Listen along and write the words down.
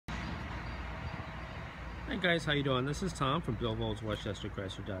Hey guys, how you doing? This is Tom from Bill Vold's Westchester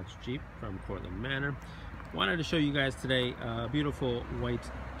Chrysler Dodge Jeep from Cortland Manor. Wanted to show you guys today a beautiful white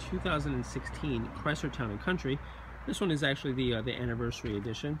 2016 Chrysler Town & Country. This one is actually the anniversary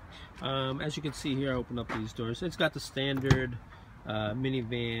edition. As you can see here, I opened up these doors. It's got the standard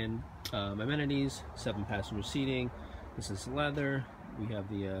minivan amenities, 7-passenger seating. This is leather. We have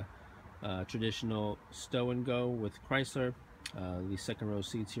the traditional stow and go with Chrysler. The second row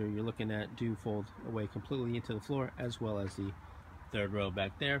seats here you're looking at do fold away completely into the floor, as well as the third row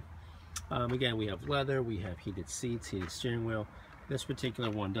back there. Again, we have leather, we have heated seats, heated steering wheel. This particular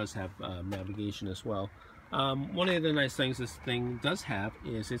one does have navigation as well. One of the nice things this thing does have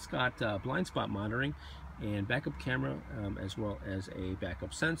is it's got blind spot monitoring and backup camera, as well as a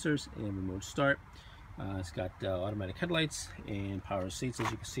backup sensors and remote start. It's got automatic headlights and power seats,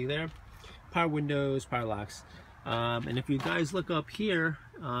 as you can see there, power windows, power locks. And if you guys look up here,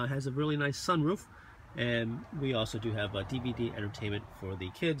 it has a really nice sunroof, and we also do have a DVD entertainment for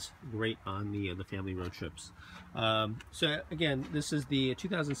the kids, great on the family road trips. So again, this is the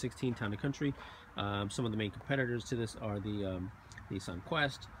 2016 Town & Country. Some of the main competitors to this are the Nissan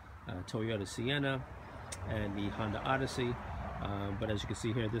Quest, Toyota Sienna, and the Honda Odyssey. But as you can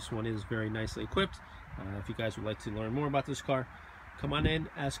see here, this one is very nicely equipped. If you guys would like to learn more about this car, come on in,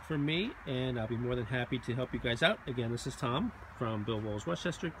 ask for me, and I'll be more than happy to help you guys out. Again, this is Tom from Bill Vold's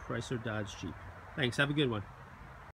Westchester Chrysler Dodge Jeep. Thanks, have a good one.